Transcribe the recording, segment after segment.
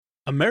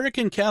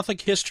American Catholic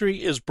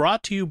History is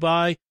brought to you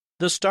by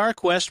the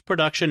StarQuest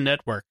Production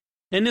Network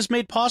and is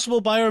made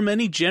possible by our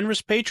many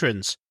generous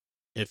patrons.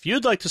 If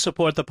you'd like to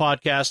support the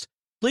podcast,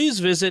 please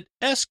visit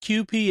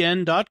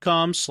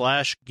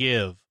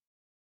sqpn.com/give.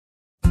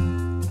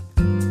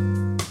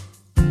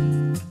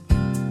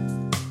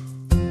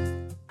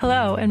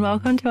 Hello, and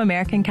welcome to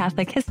American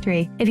Catholic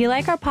History. If you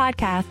like our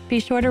podcast, be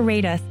sure to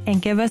rate us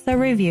and give us a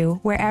review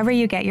wherever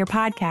you get your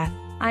podcast.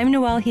 I'm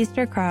Noelle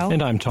Heaster-Crowe.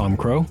 And I'm Tom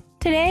Crow.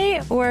 Today,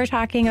 we're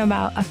talking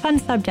about a fun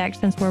subject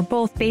since we're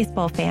both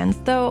baseball fans,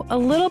 though a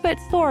little bit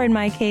sore in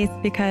my case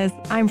because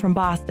I'm from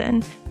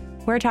Boston.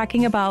 We're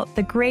talking about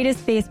the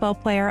greatest baseball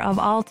player of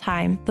all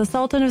time, the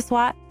Sultan of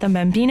Swat, the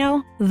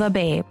Bambino, the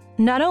Babe.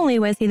 Not only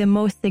was he the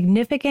most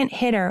significant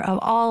hitter of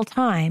all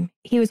time,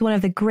 he was one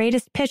of the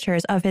greatest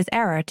pitchers of his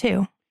era,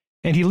 too.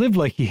 And he lived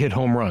like he hit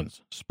home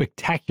runs,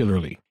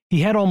 spectacularly.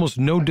 He had almost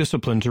no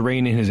discipline to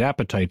rein in his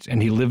appetites,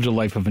 and he lived a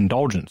life of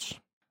indulgence.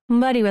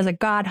 But he was a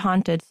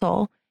God-haunted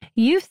soul.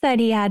 You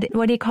said he had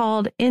what he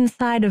called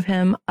inside of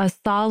him a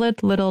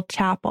solid little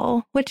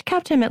chapel, which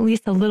kept him at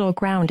least a little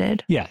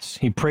grounded. Yes,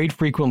 he prayed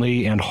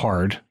frequently and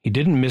hard. He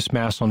didn't miss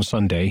Mass on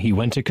Sunday. He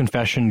went to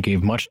confession,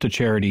 gave much to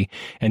charity,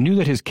 and knew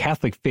that his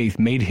Catholic faith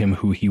made him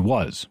who he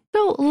was.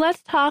 So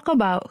let's talk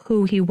about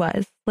who he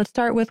was. Let's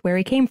start with where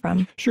he came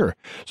from. Sure.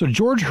 So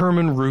George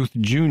Herman Ruth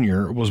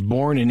Jr. was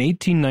born in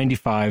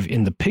 1895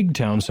 in the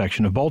Pigtown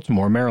section of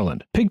Baltimore,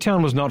 Maryland.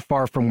 Pigtown was not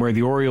far from where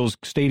the Orioles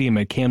Stadium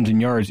at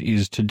Camden Yards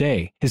is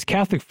today. His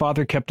Catholic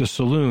father kept a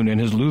saloon, and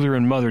his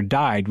Lutheran mother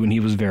died when he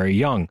was very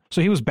young.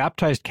 So he was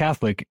baptized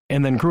Catholic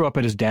and then grew up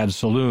at his dad's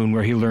saloon,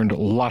 where he learned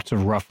lots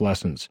of rough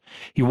lessons.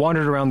 He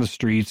wandered around the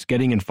streets,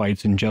 getting in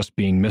fights and just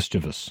being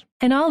mischievous.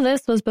 And all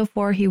this was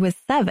before he was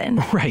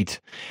 7. Right.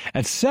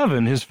 At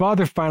 7, his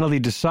father finally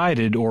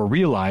decided or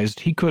realized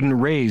he couldn't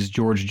raise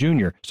George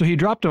Jr., so he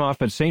dropped him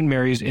off at St.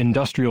 Mary's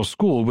Industrial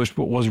School, which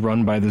was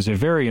run by the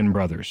Xaverian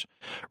brothers.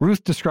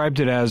 Ruth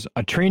described it as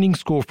a training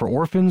school for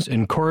orphans,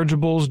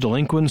 incorrigibles,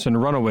 delinquents, and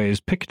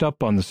runaways picked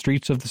up on the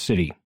streets of the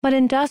city. But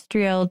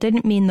industrial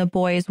didn't mean the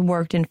boys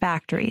worked in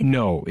factories.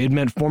 No, it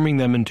meant forming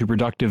them into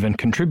productive and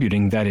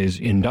contributing, that is,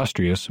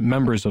 industrious,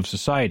 members of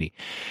society.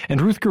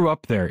 And Ruth grew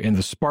up there in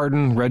the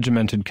Spartan,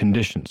 regimented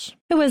conditions.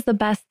 It was the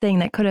best thing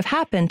that could have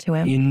happened to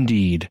him.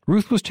 Indeed.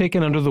 Ruth was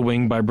taken under the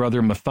wing by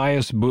brother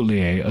Matthias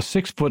Boutelier, a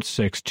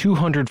 6'6",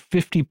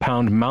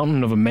 250-pound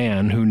mountain of a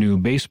man who knew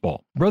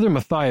baseball. Brother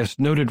Matthias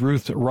noted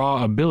Ruth's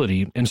raw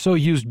ability and so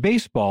used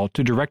baseball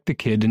to direct the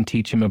kid and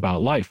teach him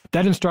about life.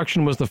 That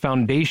instruction was the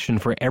foundation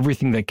for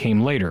everything that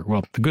came later.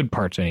 Well, the good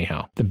parts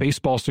anyhow. The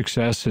baseball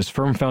success, his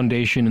firm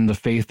foundation in the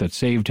faith that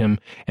saved him,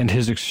 and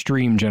his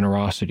extreme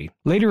generosity.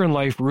 Later in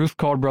life, Ruth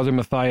called brother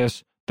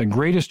Matthias the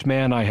greatest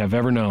man I have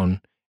ever known,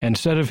 and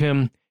said of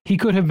him, he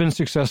could have been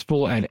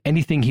successful at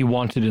anything he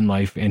wanted in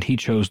life, and he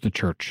chose the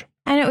church.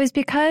 And it was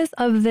because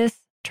of this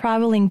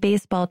traveling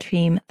baseball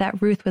team that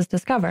Ruth was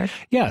discovered.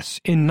 Yes,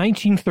 in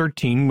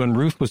 1913, when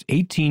Ruth was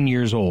 18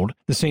 years old,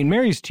 the St.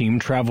 Mary's team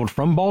traveled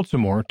from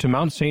Baltimore to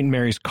Mount St.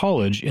 Mary's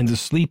College in the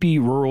sleepy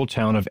rural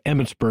town of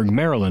Emmitsburg,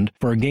 Maryland,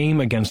 for a game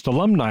against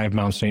alumni of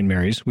Mount St.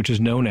 Mary's, which is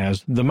known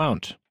as the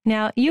Mount.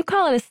 Now, you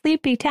call it a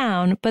sleepy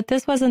town, but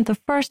this wasn't the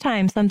first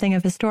time something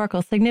of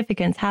historical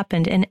significance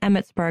happened in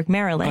Emmitsburg,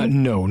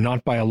 Maryland. No,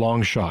 not by a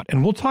long shot.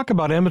 And we'll talk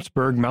about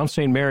Emmitsburg, Mount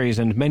St. Mary's,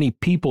 and many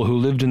people who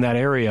lived in that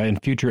area in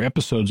future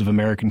episodes of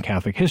American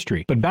Catholic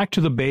History. But back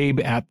to the Babe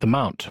at the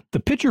Mount. The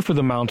pitcher for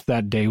the Mount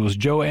that day was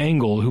Joe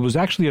Engel, who was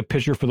actually a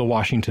pitcher for the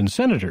Washington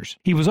Senators.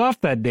 He was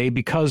off that day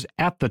because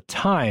at the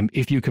time,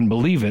 if you can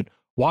believe it,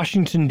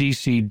 Washington,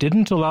 D.C.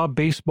 didn't allow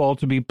baseball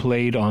to be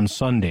played on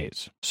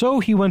Sundays. So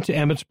he went to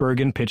Emmitsburg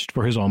and pitched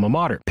for his alma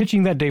mater.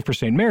 Pitching that day for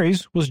St.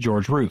 Mary's was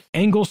George Ruth.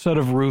 Engel said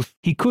of Ruth,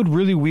 he could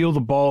really wheel the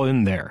ball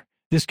in there.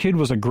 This kid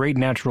was a great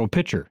natural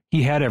pitcher.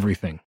 He had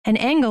everything. And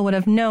Engel would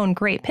have known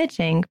great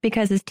pitching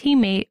because his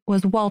teammate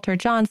was Walter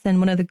Johnson,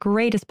 one of the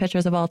greatest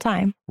pitchers of all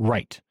time.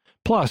 Right.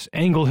 Plus,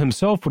 Engel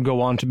himself would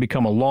go on to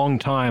become a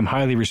long-time,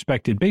 highly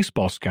respected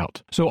baseball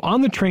scout. So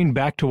on the train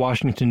back to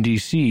Washington,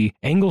 D.C.,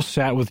 Engel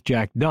sat with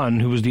Jack Dunn,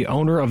 who was the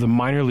owner of the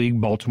minor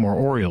league Baltimore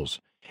Orioles.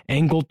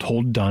 Engel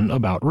told Dunn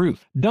about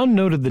Ruth. Dunn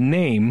noted the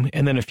name,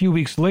 and then a few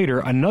weeks later,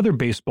 another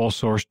baseball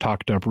source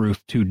talked up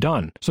Ruth to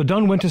Dunn. So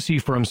Dunn went to see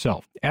for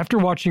himself. After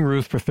watching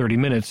Ruth for 30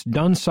 minutes,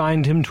 Dunn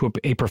signed him to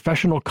a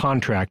professional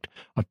contract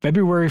on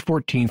February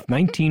 14,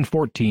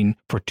 1914,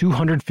 for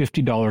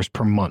 $250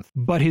 per month.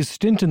 But his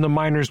stint in the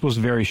minors was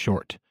very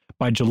short.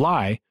 By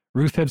July,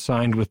 Ruth had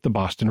signed with the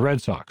Boston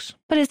Red Sox.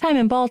 But his time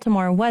in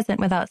Baltimore wasn't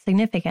without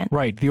significance.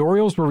 Right. The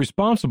Orioles were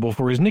responsible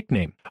for his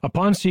nickname.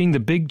 Upon seeing the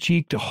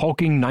big-cheeked,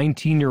 hulking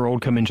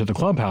 19-year-old come into the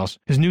clubhouse,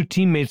 his new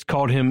teammates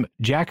called him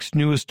Jack's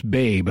newest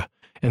babe,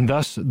 and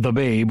thus the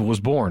Babe was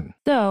born.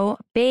 So,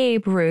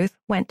 Babe Ruth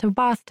went to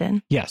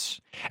Boston.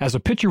 Yes. As a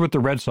pitcher with the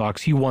Red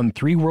Sox, he won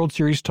 3 World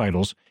Series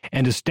titles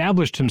and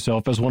established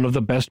himself as one of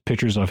the best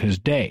pitchers of his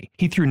day.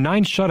 He threw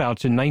 9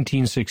 shutouts in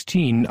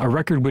 1916, a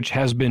record which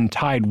has been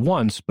tied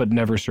once but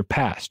never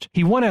surpassed.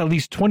 He won at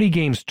least 20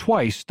 games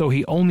twice, though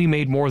he only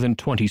made more than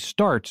 20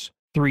 starts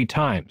 3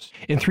 times.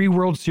 In 3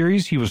 World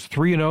Series, he was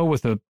 3-0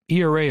 with an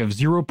ERA of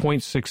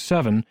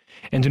 0.67,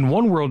 and in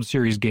 1 World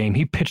Series game,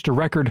 he pitched a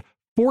record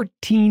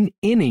 14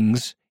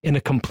 innings in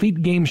a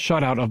complete game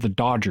shutout of the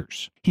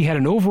Dodgers. He had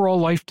an overall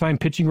lifetime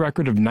pitching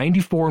record of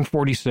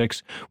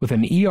 94-46 with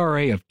an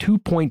ERA of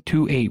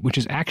 2.28, which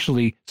is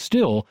actually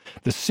still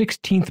the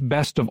 16th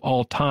best of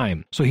all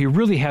time. So he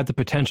really had the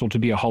potential to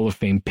be a Hall of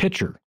Fame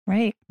pitcher.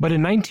 Right. But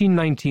in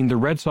 1919, the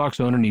Red Sox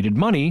owner needed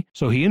money,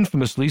 so he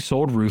infamously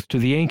sold Ruth to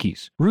the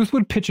Yankees. Ruth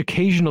would pitch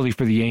occasionally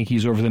for the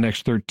Yankees over the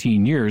next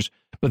 13 years,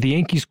 but the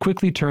Yankees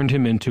quickly turned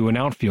him into an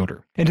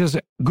outfielder. And as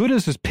good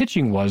as his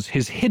pitching was,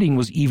 his hitting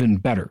was even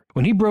better.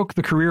 When he broke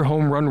the career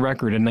home run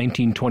record in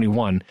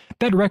 1921,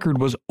 that record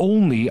was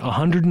only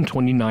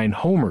 129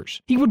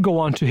 homers. He would go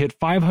on to hit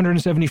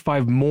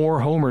 575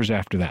 more homers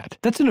after that.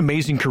 That's an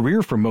amazing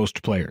career for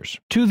most players.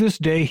 To this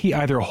day, he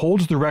either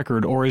holds the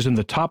record or is in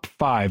the top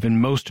 5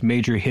 in most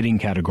major hitting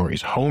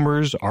categories: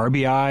 homers,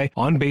 RBI,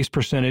 on-base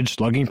percentage,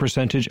 slugging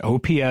percentage,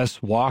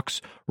 OPS,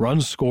 walks,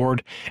 runs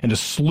scored, and a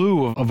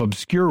slew of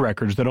obscure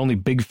records that only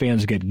big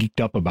fans get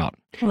geeked up about.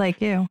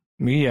 Like you.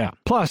 Yeah.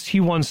 Plus, he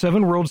won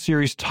 7 World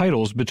Series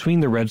titles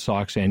between the Red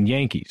Sox and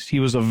Yankees. He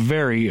was a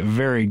very,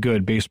 very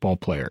good baseball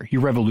player. He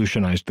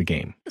revolutionized the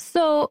game.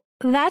 So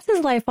that's his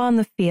life on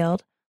the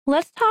field.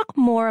 Let's talk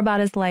more about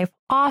his life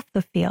off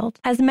the field.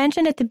 As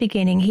mentioned at the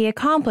beginning, he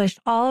accomplished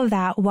all of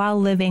that while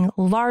living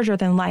larger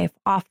than life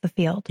off the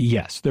field.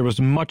 Yes, there was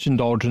much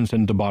indulgence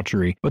and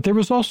debauchery, but there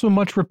was also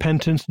much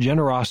repentance,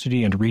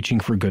 generosity, and reaching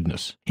for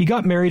goodness. He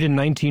got married in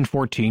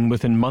 1914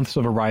 within months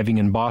of arriving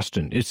in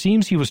Boston. It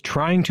seems he was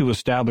trying to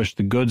establish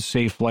the good,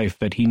 safe life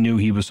that he knew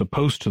he was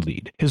supposed to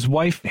lead. His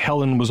wife,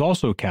 Helen, was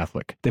also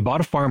Catholic. They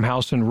bought a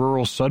farmhouse in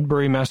rural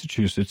Sudbury,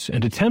 Massachusetts,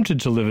 and attempted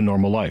to live a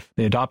normal life.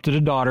 They adopted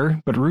a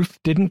daughter, but Ruth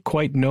didn't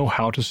quite know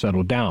how to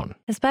settle down.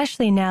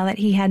 Especially now that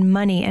he had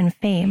money and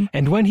fame.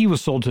 And when he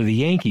was sold to the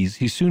Yankees,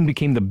 he soon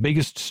became the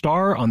biggest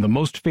star on the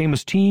most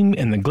famous team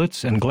in the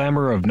glitz and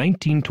glamour of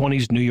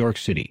 1920s New York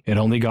City. It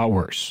only got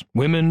worse.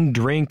 Women,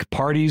 drink,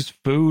 parties,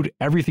 food,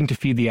 everything to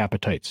feed the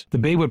appetites. The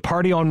Babe would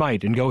party all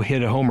night and go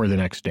hit a homer the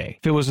next day.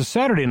 If it was a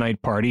Saturday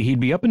night party, he'd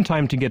be up in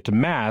time to get to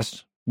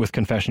Mass, with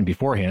confession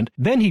beforehand,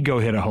 then he'd go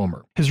hit a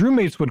homer. His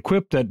roommates would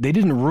quip that they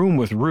didn't room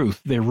with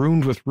Ruth, they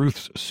roomed with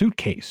Ruth's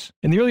suitcase.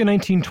 In the early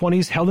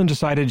 1920s, Helen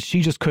decided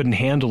she just couldn't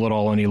handle it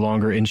all any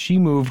longer, and she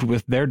moved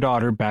with their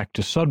daughter back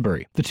to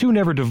Sudbury. The two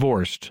never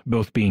divorced,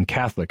 both being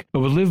Catholic, but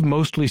would live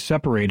mostly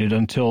separated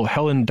until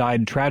Helen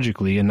died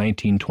tragically in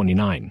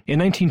 1929. In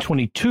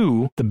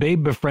 1922, the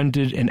Babe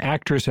befriended an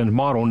actress and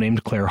model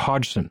named Claire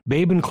Hodgson.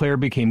 Babe and Claire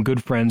became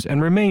good friends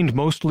and remained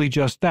mostly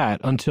just that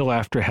until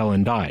after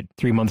Helen died.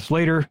 3 months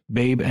later,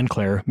 Babe and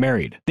Claire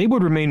married. They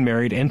would remain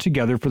married and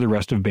together for the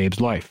rest of Babe's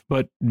life,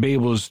 but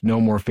Babe was no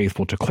more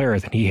faithful to Claire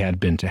than he had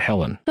been to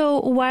Helen. So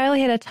while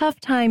he had a tough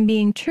time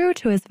being true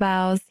to his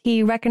vows,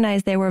 he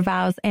recognized they were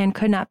vows and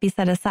could not be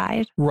set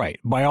aside. Right.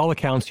 By all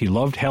accounts, he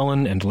loved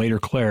Helen and later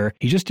Claire.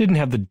 He just didn't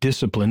have the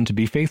discipline to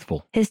be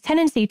faithful. His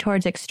tendency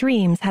towards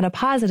extremes had a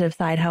positive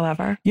side,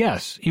 however.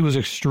 Yes, he was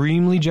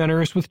extremely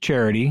generous with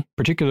charity,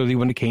 particularly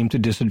when it came to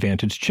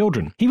disadvantaged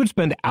children. He would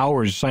spend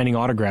hours signing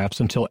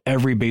autographs until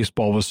every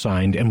baseball was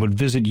signed and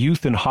would visit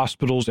youth in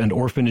hospitals and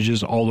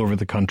orphanages all over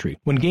the country.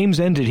 When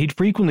games ended, he'd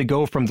frequently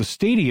go from the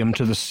stadium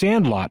to the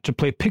sandlot to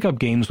play pickup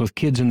games with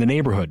kids in the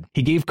neighborhood.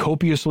 He gave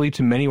copiously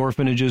to many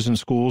orphanages and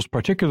schools,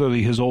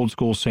 particularly his old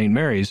school St.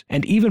 Mary's,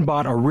 and even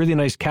bought a really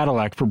nice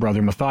Cadillac for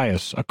Brother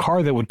Matthias, a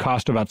car that would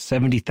cost about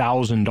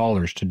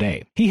 $70,000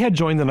 today. He had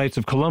joined the Knights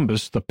of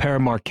Columbus, the Père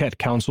Marquette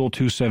Council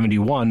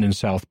 271 in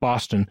South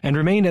Boston, and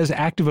remained as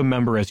active a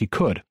member as he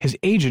could. His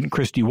agent,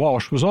 Christy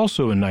Walsh, was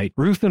also a Knight.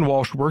 Ruth and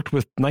Walsh worked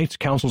with Knights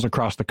councils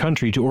across the country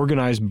to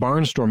organize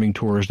barnstorming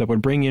tours that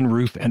would bring in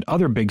Ruth and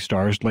other big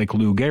stars like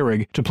Lou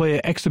Gehrig to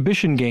play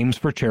exhibition games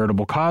for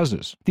charitable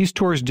causes. These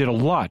tours did a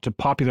lot to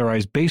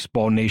popularize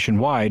baseball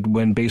nationwide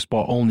when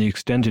baseball only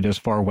extended as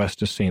far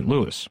west as St.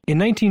 Louis. In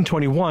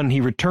 1921, he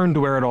returned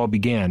to where it all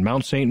began,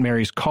 Mount St.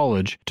 Mary's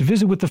College, to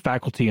visit with the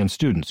faculty and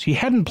students. He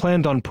hadn't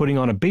planned on putting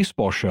on a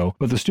baseball show,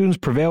 but the students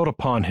prevailed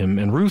upon him,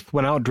 and Ruth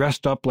went out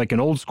dressed up like an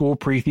old-school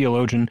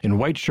pre-theologian in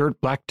white shirt,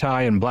 black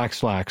tie, and black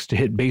slacks to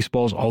hit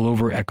baseballs all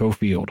over Echo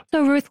Field.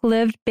 So Ruth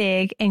lived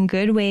big in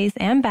good ways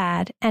and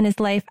bad, and his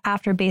life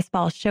after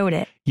baseball showed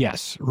it.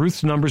 Yes,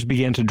 Ruth's numbers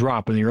began to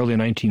drop in the early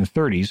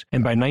 1930s,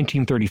 and by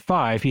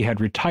 1935 he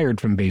had retired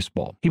from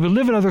baseball. He would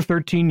live another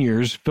 13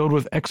 years, filled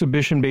with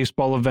exhibition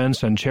baseball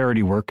events and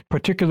charity work,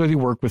 particularly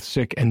work with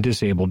sick and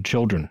disabled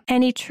children.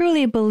 And he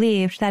truly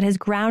believed that his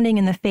grounding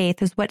in the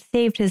faith is what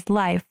saved his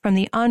life from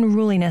the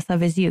unruliness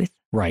of his youth.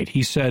 Right.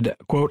 He said,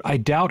 quote, "I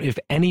doubt if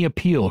any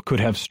appeal could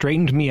have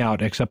straightened me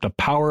out except a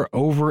power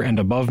over and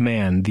above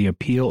man, the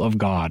appeal of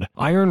God.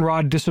 Iron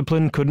rod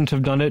discipline couldn't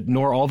have done it,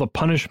 nor all the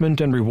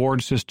punishment and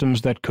reward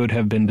systems that could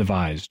have been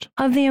devised."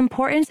 Of the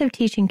importance of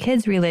teaching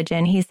kids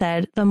religion, he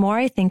said, "The more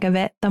I think of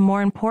it, the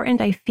more important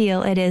I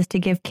feel it is to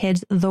give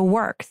kids the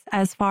works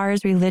as far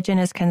as religion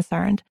is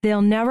concerned.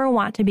 They'll never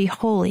want to be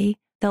holy,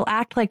 They'll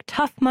act like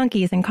tough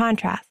monkeys in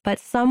contrast, but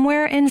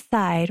somewhere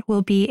inside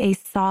will be a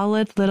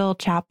solid little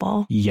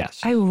chapel.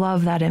 Yes. I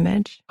love that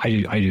image. I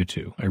do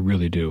too. I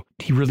really do.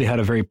 He really had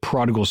a very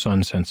prodigal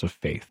son sense of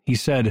faith. He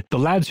said, "The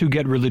lads who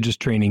get religious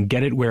training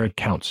get it where it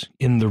counts,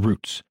 in the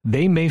roots.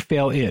 They may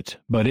fail it,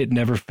 but it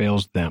never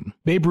fails them."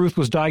 Babe Ruth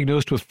was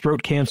diagnosed with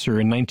throat cancer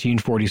in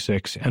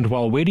 1946, and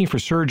while waiting for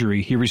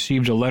surgery, he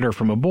received a letter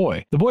from a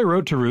boy. The boy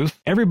wrote to Ruth,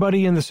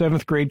 "Everybody in the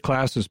 7th grade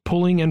class is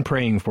pulling and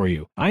praying for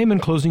you. I am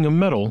enclosing a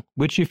medal,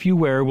 which if you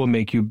wear will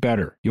make you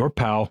better. Your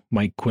pal,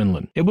 Mike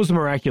Quinlan." It was a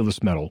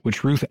miraculous medal,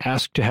 which Ruth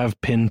asked to have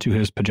pinned to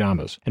his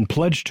pajamas, and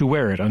pledged to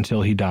wear it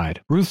until he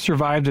died. Ruth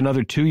survived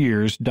another 2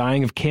 years,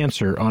 dying of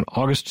cancer on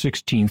August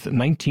 16,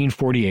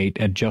 1948,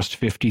 at just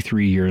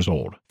 53 years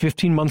old.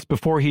 15 months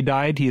before he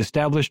died, he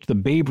established the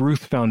Babe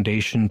Ruth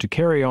Foundation to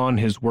carry on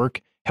his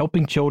work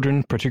helping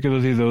children,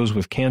 particularly those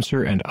with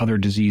cancer and other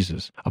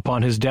diseases.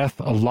 Upon his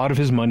death, a lot of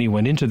his money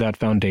went into that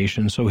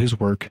foundation so his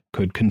work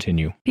could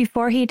continue.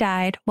 Before he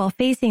died, while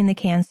facing the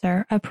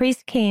cancer, a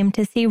priest came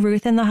to see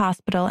Ruth in the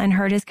hospital and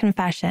heard his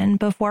confession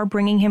before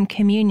bringing him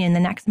communion the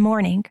next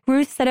morning.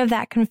 Ruth said of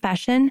that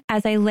confession,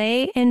 "As I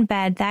lay in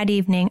bed that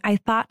evening, I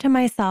thought to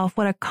myself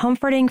what a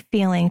comforting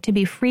feeling to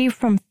be free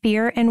from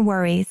fear and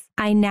worries.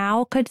 I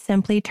now could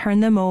simply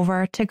turn them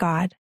over to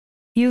God."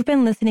 You've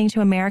been listening to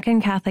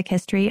American Catholic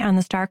History on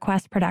the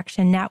StarQuest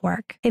Production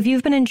Network. If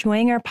you've been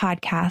enjoying our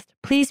podcast,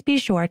 please be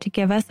sure to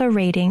give us a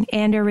rating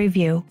and a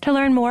review. To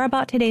learn more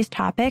about today's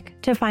topic,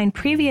 to find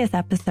previous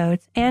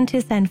episodes, and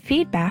to send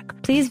feedback,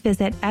 please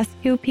visit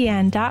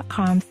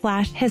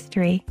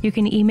sqpn.com/history. You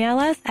can email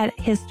us at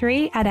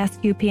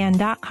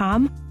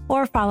history@sqpn.com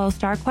or follow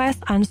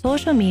StarQuest on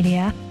social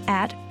media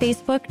at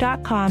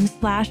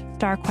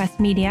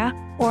facebook.com/StarQuestMedia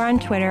or on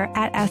Twitter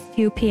at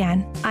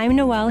SQPN. I'm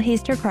Noelle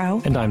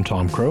Heaster-Crowe. And I'm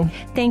Tom Crow.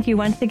 Thank you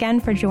once again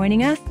for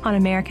joining us on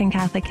American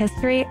Catholic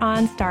History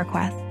on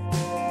StarQuest.